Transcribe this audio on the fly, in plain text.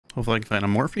Hopefully I can find a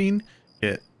morphine,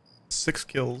 get 6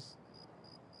 kills,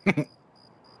 and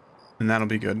that'll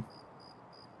be good.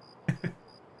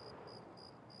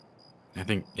 I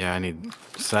think, yeah, I need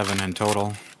 7 in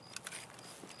total.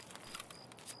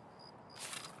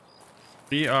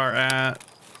 We are at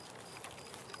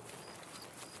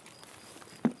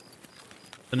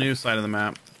the new side of the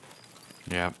map.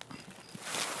 Yeah.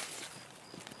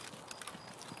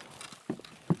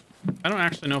 I don't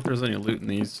actually know if there's any loot in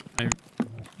these. I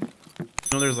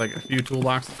know there's like a few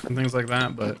toolboxes and things like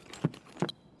that, but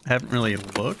I haven't really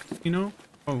looked, you know?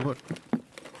 Oh, look.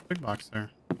 Big box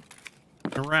there.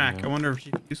 A rack. Yeah. I wonder if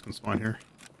GPUs can spawn here.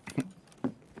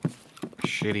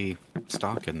 Shitty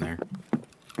stock in there.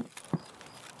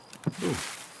 Ooh.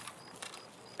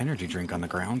 Energy drink on the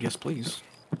ground, yes please.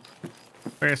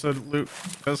 Okay, so loot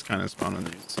does kind of spawn in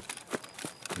these.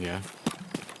 Yeah.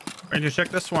 Ready to check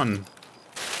this one?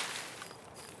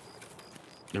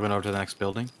 You went over to the next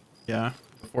building? Yeah.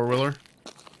 The 4-wheeler.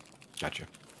 Gotcha.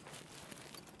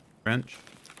 Wrench.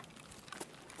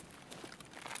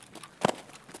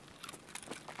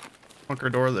 Bunker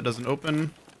door that doesn't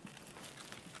open.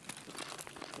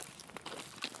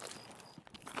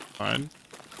 Fine.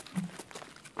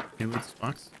 Any loot this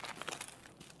box?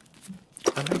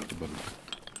 I like the book.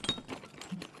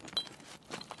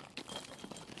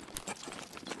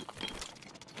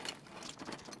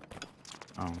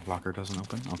 Oh, locker doesn't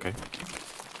open? Okay.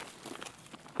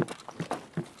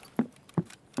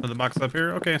 So the box up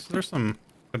here? Okay, so there's some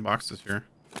good boxes here.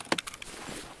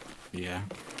 Yeah.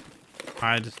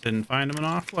 I just didn't find them in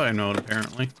offline mode,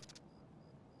 apparently.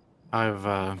 I've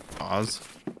Pause.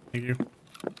 Thank you.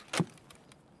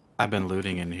 I've been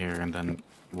looting in here and then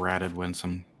ratted when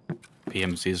some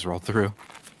PMCs roll through.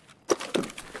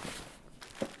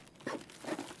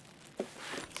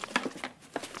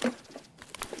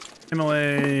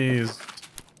 Himalayas.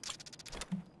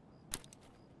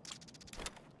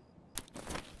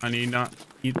 I need not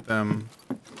eat them.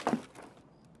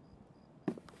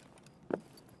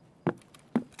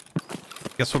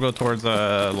 Guess we'll go towards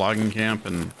a logging camp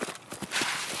and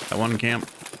that one camp.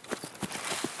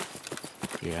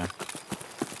 Yeah.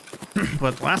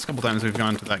 But the last couple times we've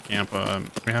gone to that camp,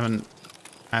 we haven't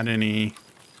had any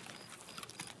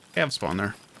cav spawn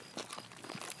there.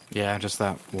 Yeah, just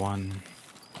that one.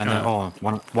 And Uh, then, oh,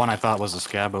 one I thought was a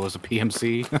scab, but was a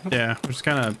PMC. Yeah, which is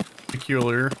kind of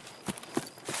peculiar.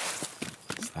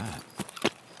 What's that?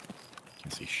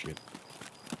 Can't see shit.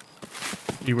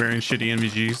 You wearing shitty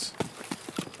NVGs?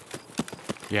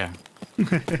 Yeah.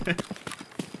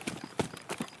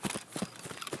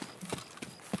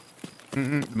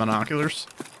 Monoculars?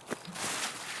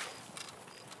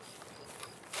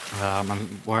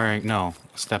 I'm wearing, no,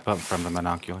 step up from the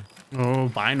monocular. Oh,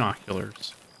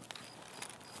 binoculars.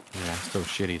 Yeah, still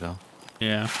shitty though.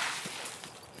 Yeah.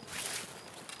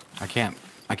 I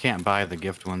can't buy the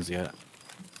gift ones yet.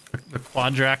 The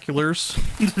quadraculars.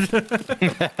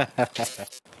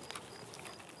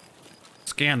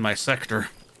 Scan my sector.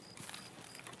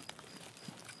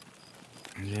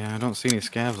 Yeah, I don't see any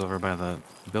scavs over by the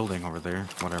building over there.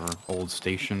 Whatever, old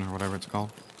station or whatever it's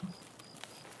called.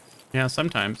 Yeah,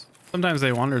 sometimes. Sometimes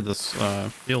they wander this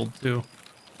field too.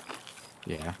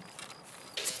 Yeah.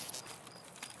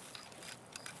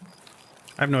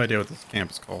 I have no idea what this camp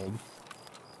is called.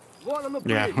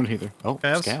 Yeah, I don't either. Oh,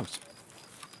 Scavs? scavs.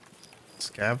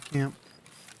 Scav camp?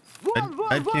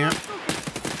 Ed camp?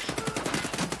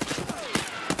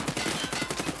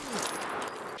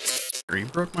 He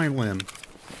broke my limb.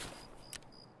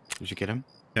 Did you get him?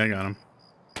 Yeah, I got him.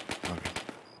 Okay.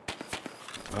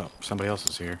 Oh, somebody else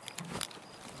is here.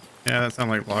 Yeah, that sounds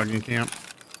like logging camp.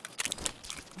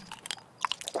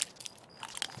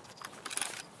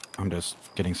 I'm just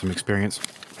getting some experience.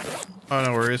 Oh,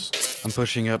 no worries. I'm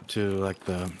pushing up to like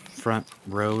the front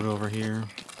road over here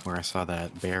where I saw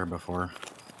that bear before.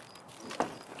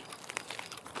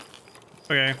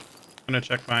 Okay. I'm gonna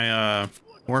check my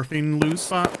morphine loose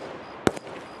spot.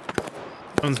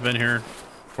 Someone's been here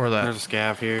for that. There's a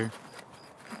scav here.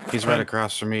 He's right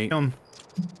across from me. Kill him.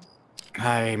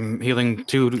 I'm healing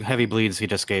 2 heavy bleeds he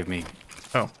just gave me.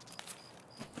 Oh.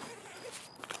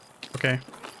 Okay.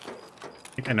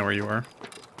 I think I know where you are.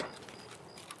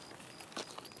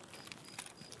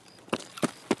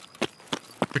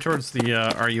 You're towards the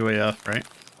RUAF, right?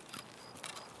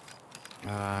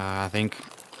 I think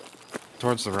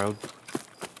towards the road.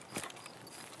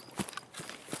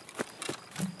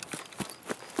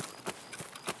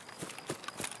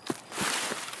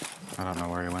 I don't know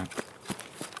where he went.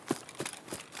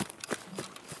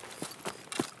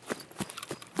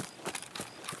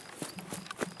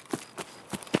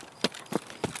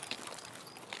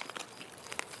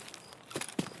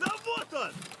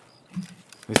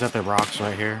 He's at the rocks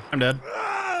right here. I'm dead.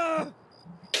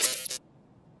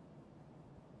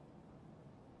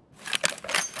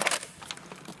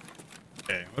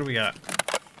 Okay, what do we got?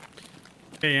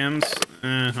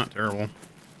 KMs, not terrible.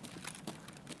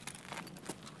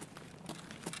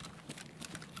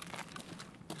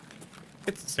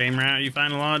 It's the same route you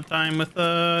find a lot of time with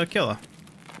Killa.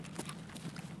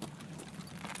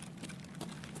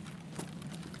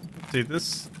 Let's see,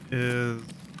 this is...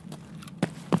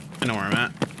 I know where I'm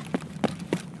at.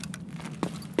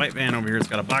 White van over here's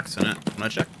got a box in it. I'm gonna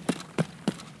check.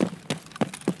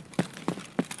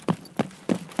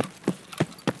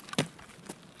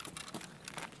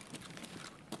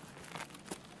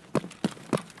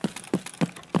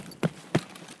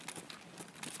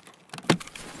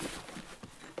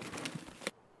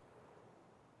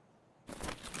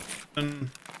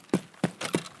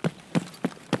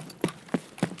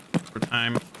 For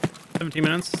time, 17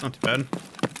 minutes, not too bad.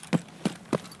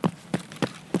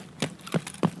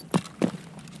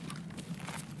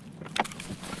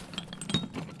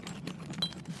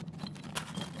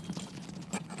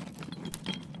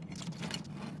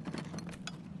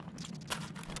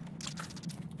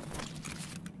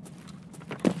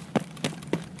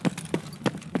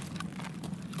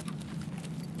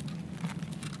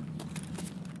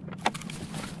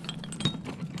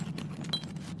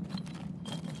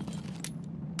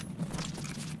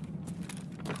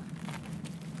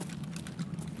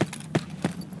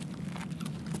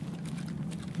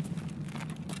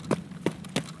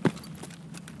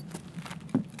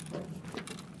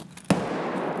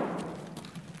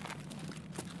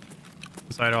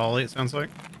 Inside all 8 sounds like.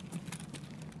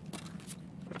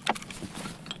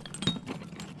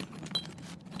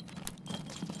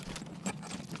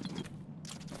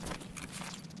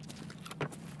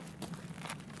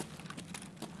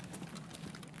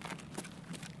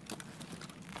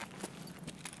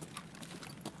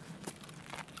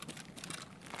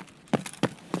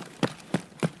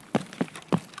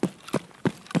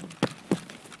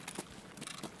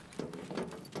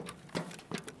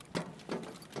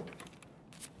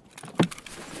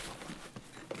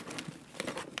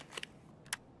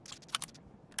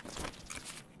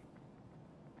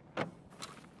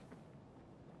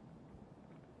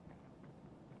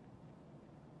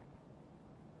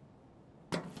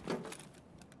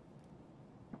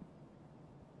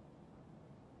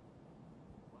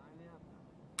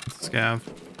 Scav.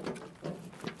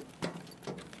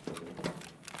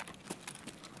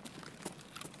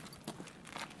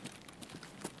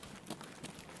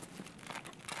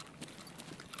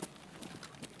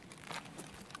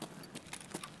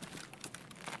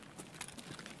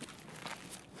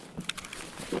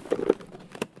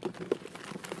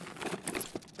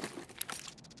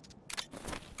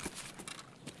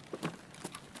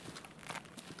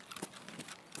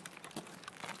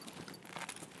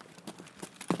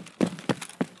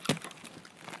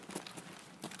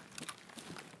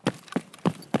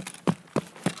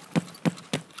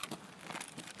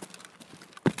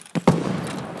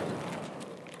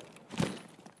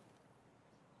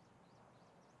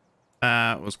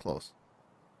 That was close.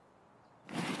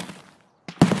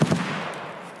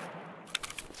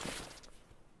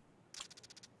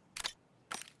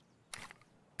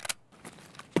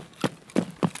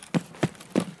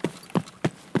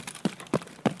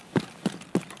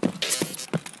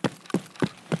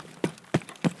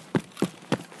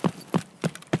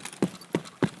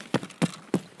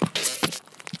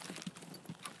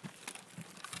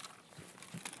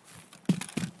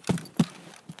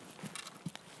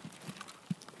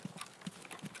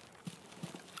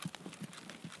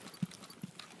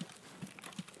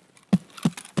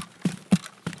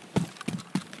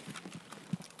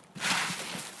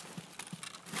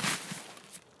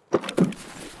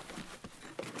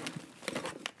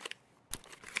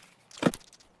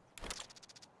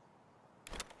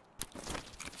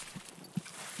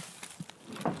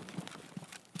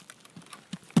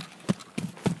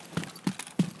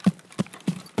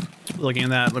 Looking at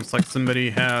that, looks like somebody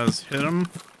has hit him.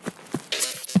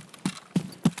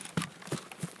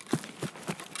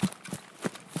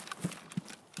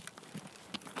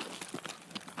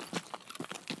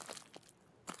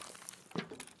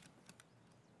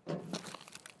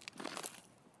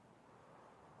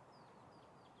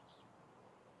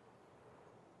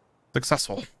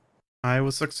 Successful. I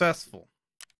was successful.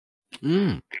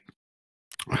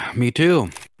 Me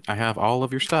too. I have all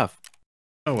of your stuff.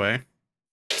 No way.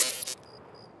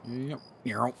 Yep.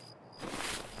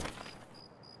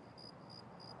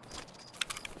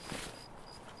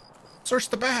 Search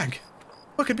the bag.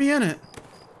 What could be in it?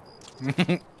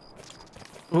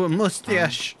 Oh, a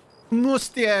mustache.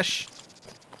 Mustache.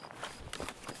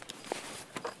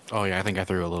 Oh yeah, I think I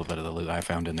threw a little bit of the loot I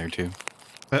found in there too.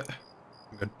 I'm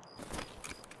good.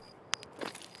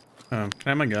 Can I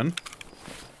have my gun?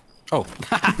 Oh.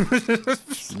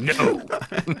 No.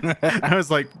 I was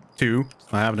like, 2.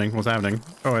 What's happening? What's happening?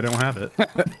 Oh, I don't have it.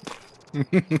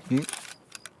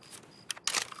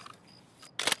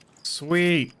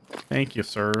 Sweet. Thank you,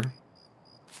 sir.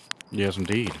 Yes,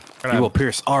 indeed. Forgot You will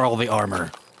pierce all the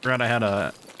armor. Forgot I had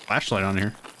a flashlight on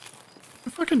here.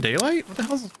 Fucking daylight? What the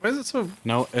hell? Why is it so?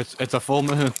 No, it's a full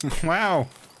moon. Wow.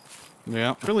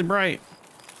 Yeah. Really bright.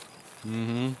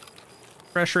 Mm-hmm.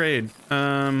 Fresh raid.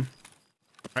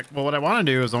 Well, what I want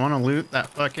to do is I want to loot that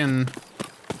fucking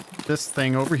this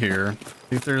thing over here.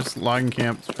 See if there's logging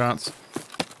camp shots.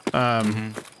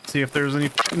 See if there's any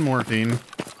fucking morphine.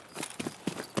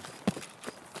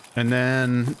 And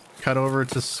then cut over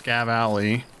to Scav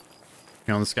Alley, you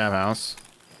know, the Scav house.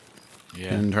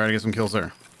 Yeah. And try to get some kills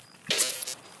there.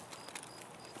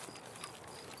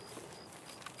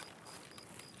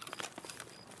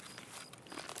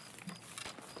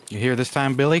 You hear this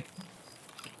time, Billy?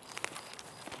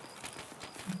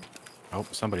 Oh,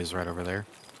 somebody's right over there.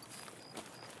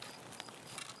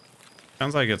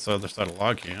 Sounds like it's the other side of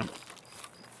log camp.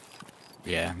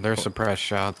 Yeah, they're suppressed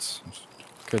shots.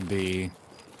 Could be...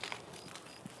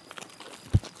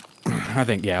 I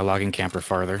think, yeah, logging camper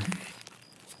farther.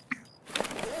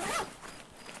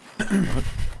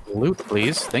 Loot,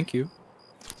 please. Thank you.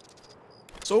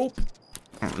 Soap.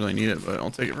 I don't really need it, but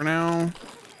I'll take it for now.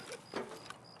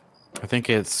 I think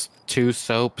it's 2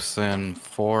 soaps and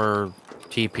 4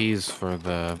 TPs for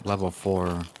the level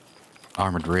 4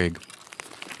 armored rig.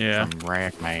 Yeah. From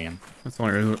Rackman. That's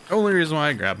the only reason why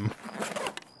I grabbed them.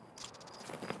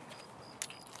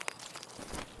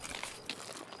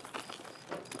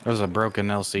 There's a broken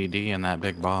LCD in that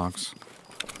big box.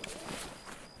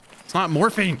 It's not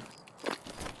morphine.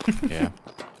 Yeah.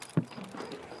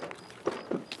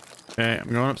 Okay, I'm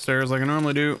going upstairs like I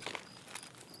normally do.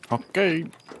 Okay.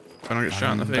 I don't get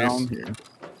shot in the Down face. here.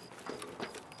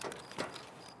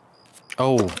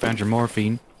 Oh, found your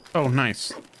morphine. Oh,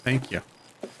 nice. Thank you.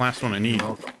 Last one I need.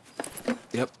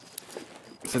 Yep.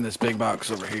 It's in this big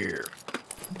box over here.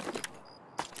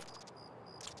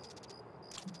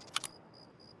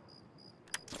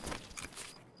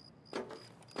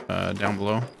 Down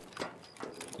below.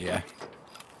 Yeah.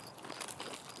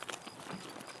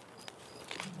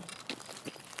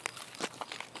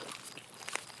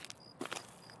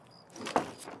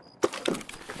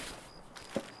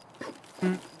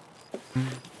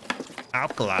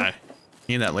 Alkali.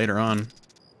 Need that later on.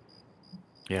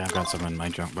 Yeah, I've got some in my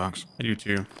junk box. I do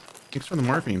too. Thanks for the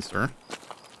morphine, sir.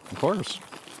 Of course.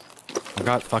 I've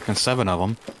got fucking 7 of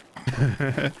them.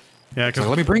 Yeah, because So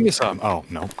let me bring you some. Oh,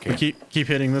 no. we Okay. keep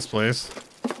hitting this place.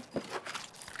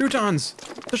 Croutons!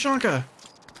 Tashanka!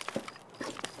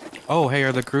 Oh, hey,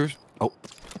 are the crews? Oh.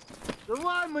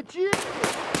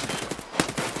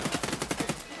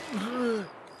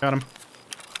 Got him.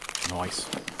 Nice.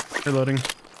 Reloading.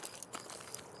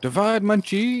 Divide my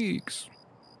cheeks.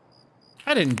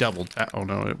 I didn't double tap. Oh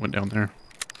no, it went down there.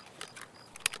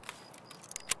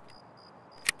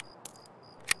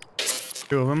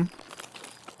 Two of them.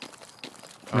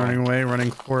 Running away,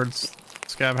 running towards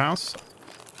Scav house.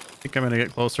 I think I'm gonna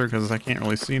get closer because I can't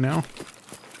really see now.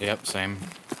 Yep, same.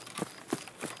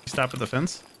 He stopped at the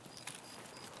fence.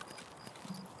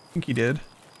 I think he did.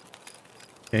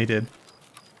 Yeah, he did.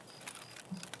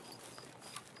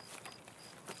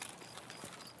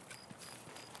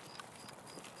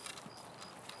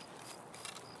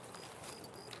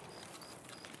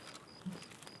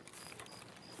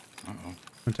 Uh-oh. I'm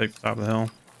gonna take the top of the hill.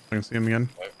 I can see him again.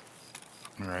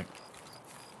 All right.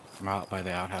 I'm out by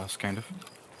the outhouse, kind of.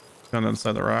 Down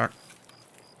inside the rock.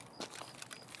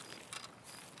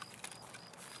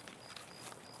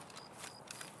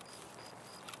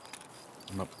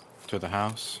 I'm up to the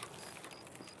house.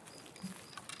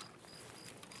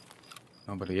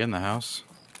 Nobody in the house.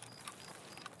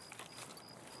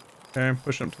 Okay, I'm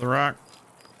pushing up to the rock.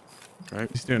 Right.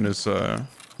 He's doing his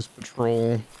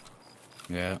patrol.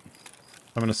 Yeah.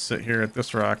 I'm gonna sit here at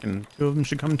this rock, and 2 of them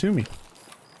should come to me.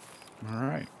 All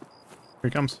right. Here he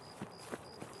comes.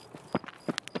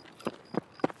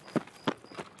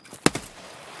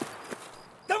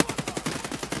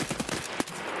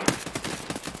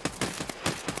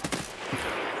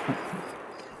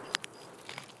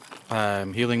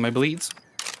 I'm healing my bleeds.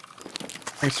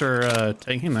 Thanks for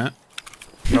taking that.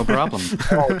 No problem.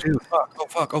 Oh, dude. Fuck. Oh,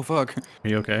 fuck. Oh, fuck. Are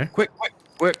you okay? Quick.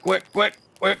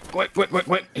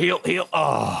 Heal.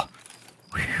 Oh.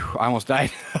 Whew, I almost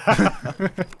died.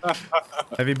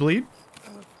 Heavy bleed?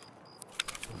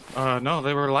 No,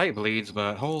 they were light bleeds,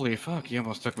 but holy fuck, he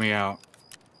almost took me out.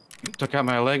 Took out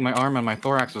my leg, my arm, and my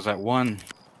thorax was at 1.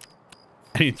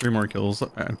 I need 3 more kills.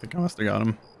 I think I must have got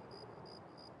him.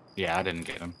 Yeah, I didn't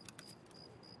get him.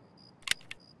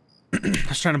 I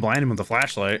was trying to blind him with the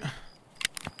flashlight.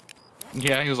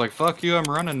 Yeah, he was like, fuck you, I'm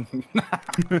running.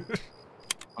 I'm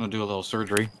gonna do a little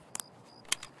surgery.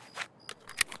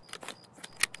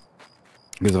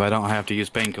 Because if I don't have to use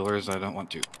painkillers, I don't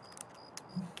want to.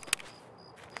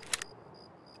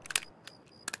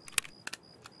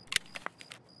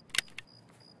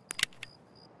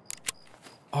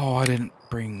 Oh, I didn't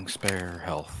bring spare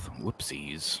health.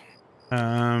 Whoopsies.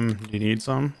 Do you need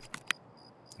some?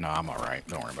 No, I'm alright.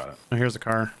 Don't worry about it. Oh, here's a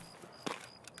car. I'm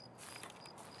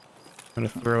gonna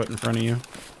throw it in front of you.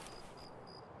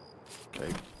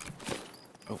 Okay.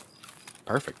 Oh,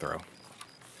 perfect throw.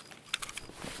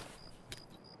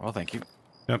 Well, thank you.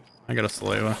 Yep, I got a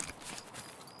Saleva.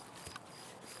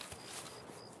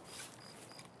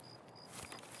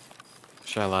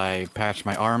 Shall I patch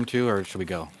my arm too, or should we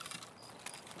go?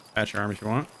 Patch your arm if you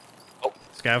want. Oh,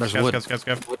 Scav, there's scav, wood. scav,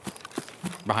 scav.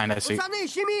 Behind that seat.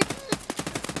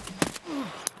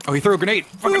 Oh, he threw a grenade!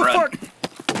 Fucking Ooh, run!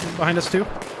 fuck. Behind us too.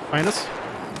 Behind us.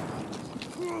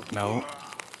 No.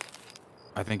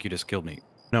 I think you just killed me.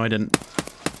 No, I didn't.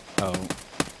 Oh.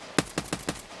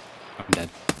 I'm dead.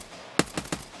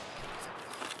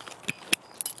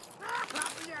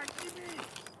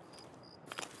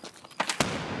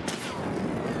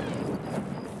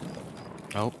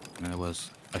 Oh, and it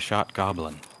was a shot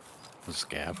goblin. It was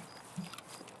Scav.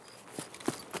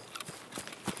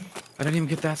 I didn't even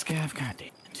get that Scav. God damn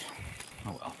it.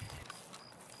 Oh well.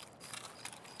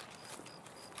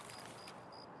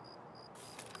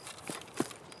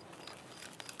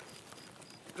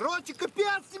 Короче,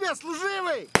 капец тебе,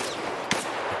 служивый!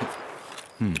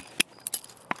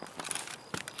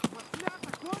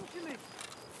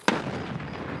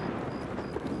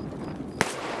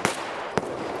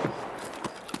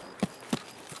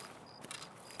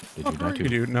 Did you die too?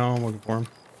 Dude, no, I'm looking for him.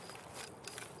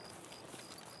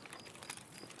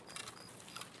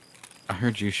 I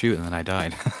heard you shoot and then I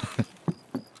died.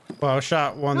 Well, I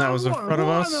shot one that was in front of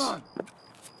us.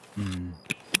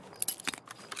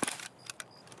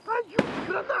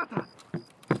 Граната!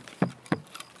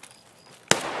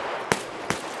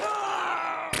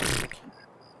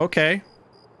 Okay.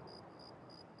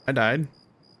 I died.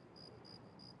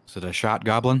 Is it a shot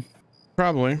goblin?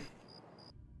 Probably.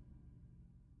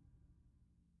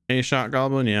 A-shot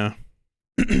goblin, yeah.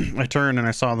 I turned and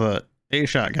I saw the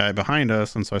A-shot guy behind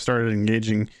us, and so I started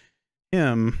engaging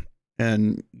him,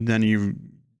 and then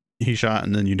he shot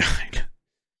and then you died.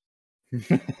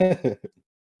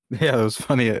 Yeah, it was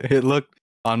funny. It looked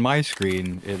on my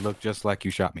screen. It looked just like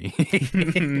you shot me.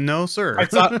 No, sir.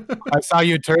 I saw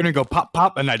you turn and go pop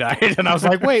pop, and I died. And I was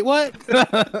like, wait, what?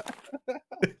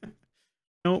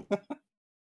 Nope.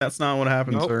 That's not what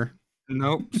happened, Nope. sir.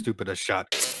 Nope. Stupid as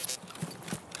shot.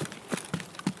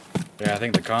 Yeah, I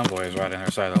think the convoy is right on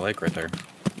the side of the lake right there.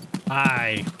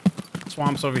 Aye.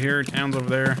 Swamps over here, town's over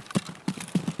there.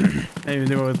 Maybe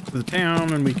they go to the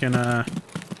town and we can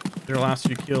get our last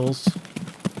few kills.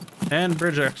 And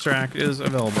bridge extract is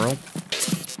available.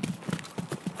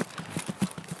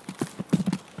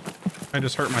 I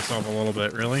just hurt myself a little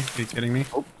bit, really? Are you kidding me?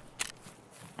 Oh.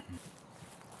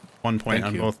 1 point Thank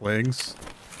on you. both legs.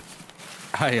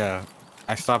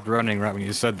 I stopped running right when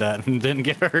you said that and didn't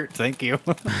get hurt. Thank you.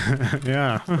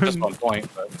 Yeah. Just 1 point,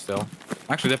 but still.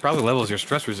 Actually, that probably levels your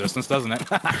stress resistance, doesn't it?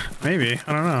 Maybe.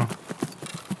 I don't know.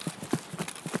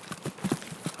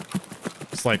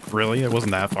 It's like, really? It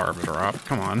wasn't that far of a drop.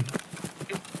 Come on.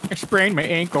 I sprained my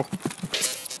ankle.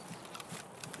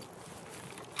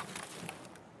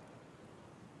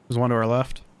 There's one to our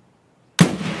left.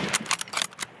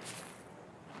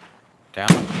 Down.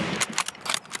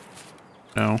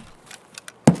 No.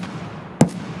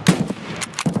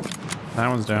 That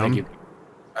one's down.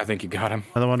 I think you got him.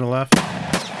 Another one to the left.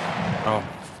 Oh.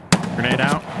 Grenade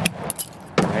out.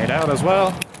 Grenade out as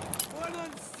well.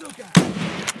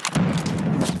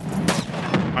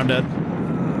 I'm dead.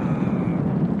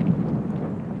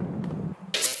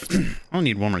 I'll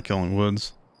need one more kill in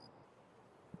woods.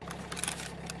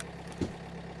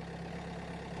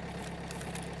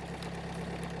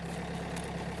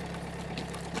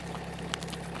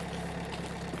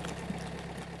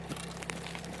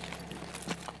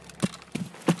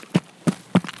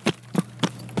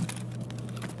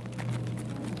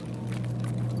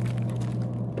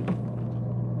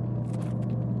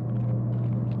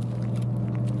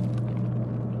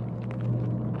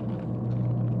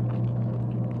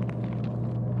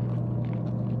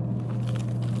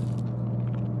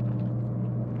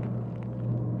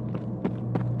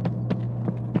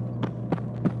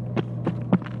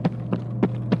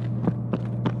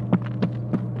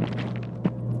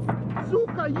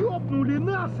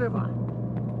 нашего!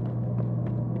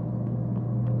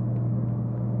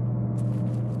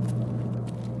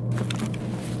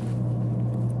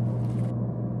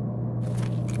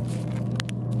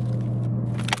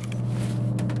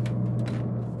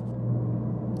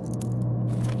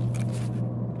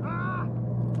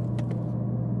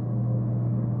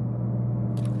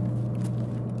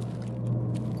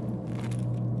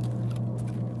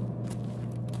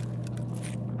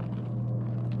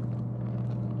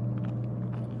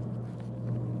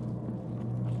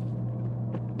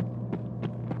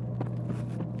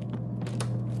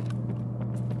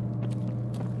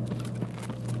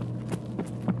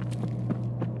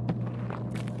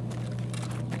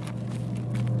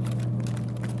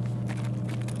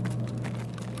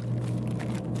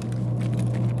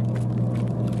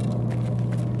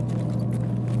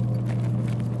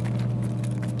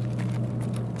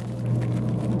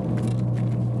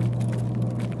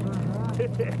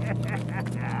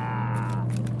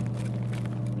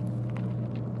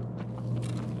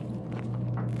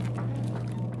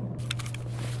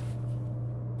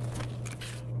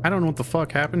 I don't know what the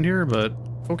fuck happened here, but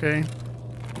okay.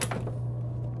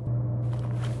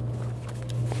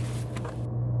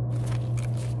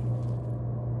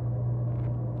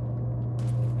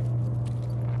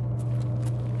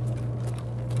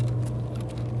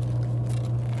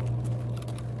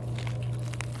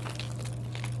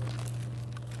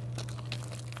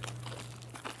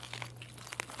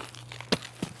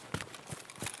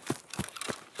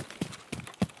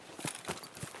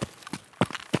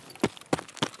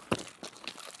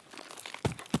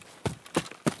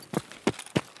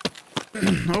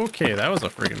 Okay, that was a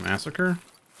friggin' massacre.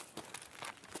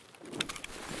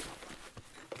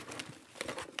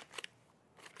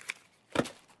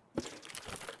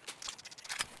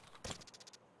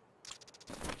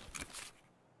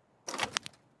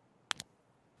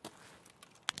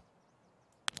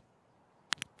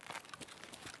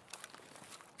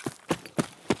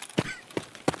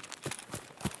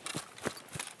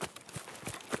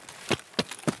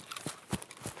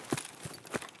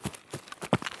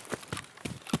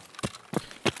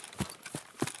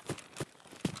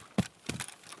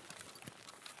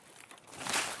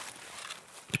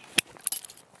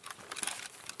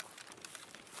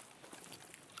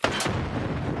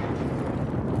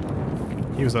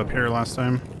 He was up here last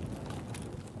time.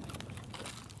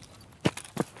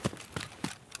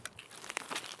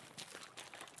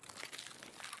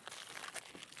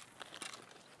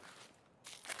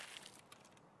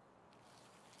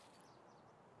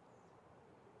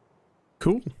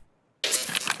 Cool. I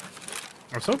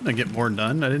was hoping to get more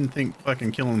done. I didn't think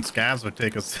fucking killing scavs would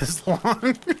take us this long.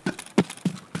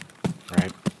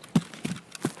 Right.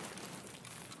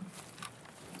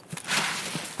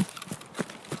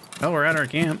 Well, we're at our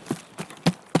camp.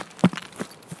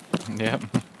 Yep.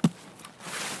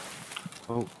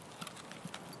 Oh.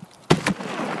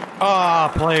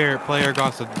 Ah, player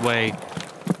got away.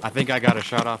 I think I got a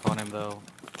shot off on him though.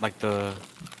 Like the,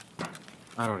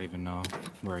 I don't even know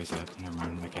where he's at. Never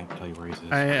mind. I can't tell you where he's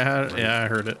at. Yeah, I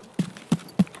heard it.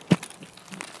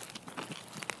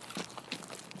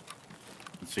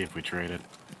 Let's see if we trade it.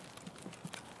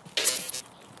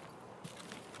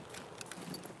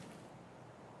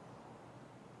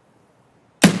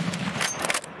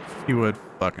 He would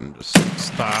fucking just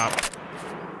stop.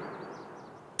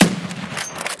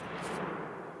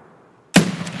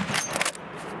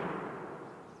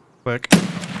 Quick.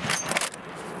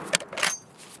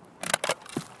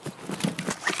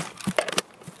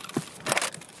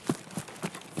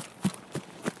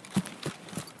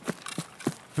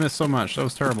 I missed so much. That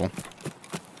was terrible.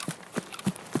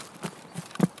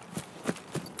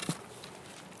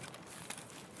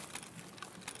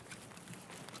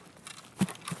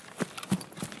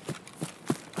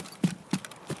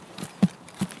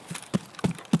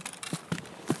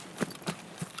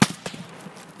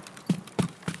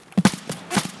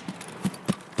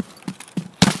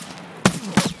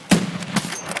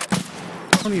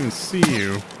 I don't even see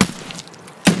you.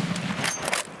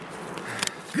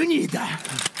 Гнида!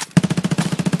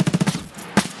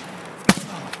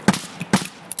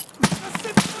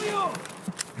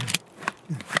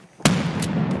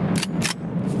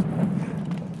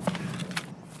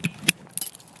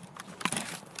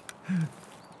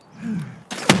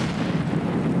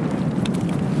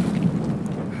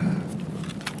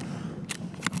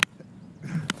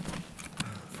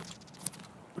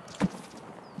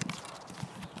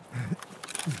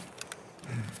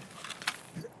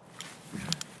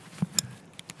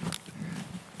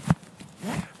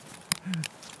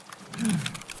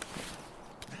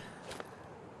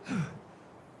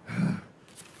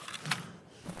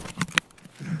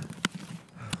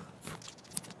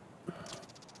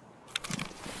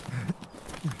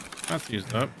 That's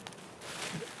used up.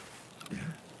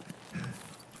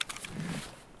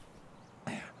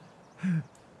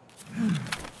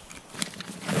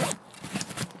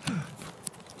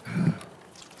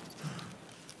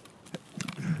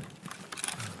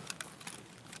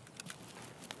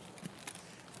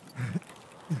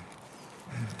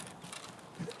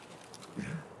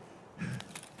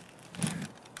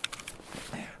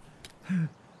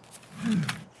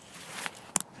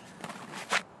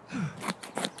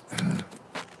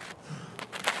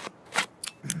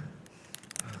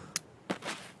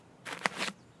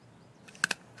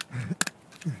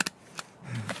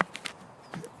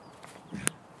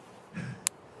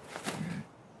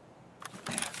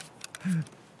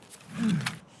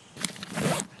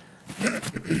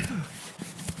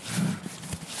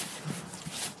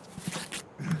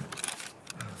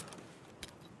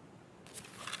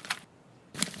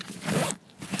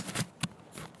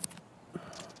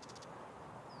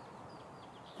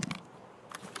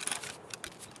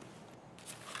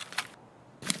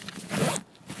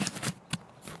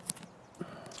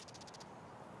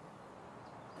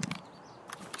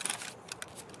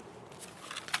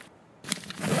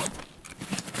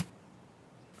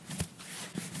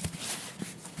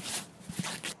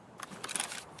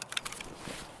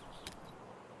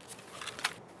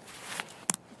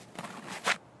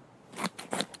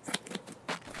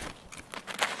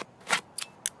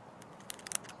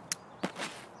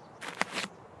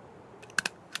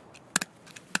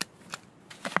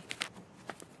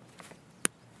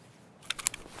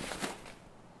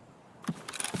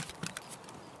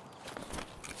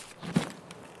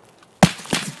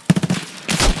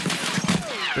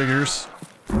 Figures.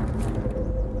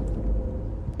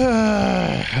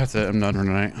 That's it. I'm done for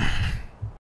tonight.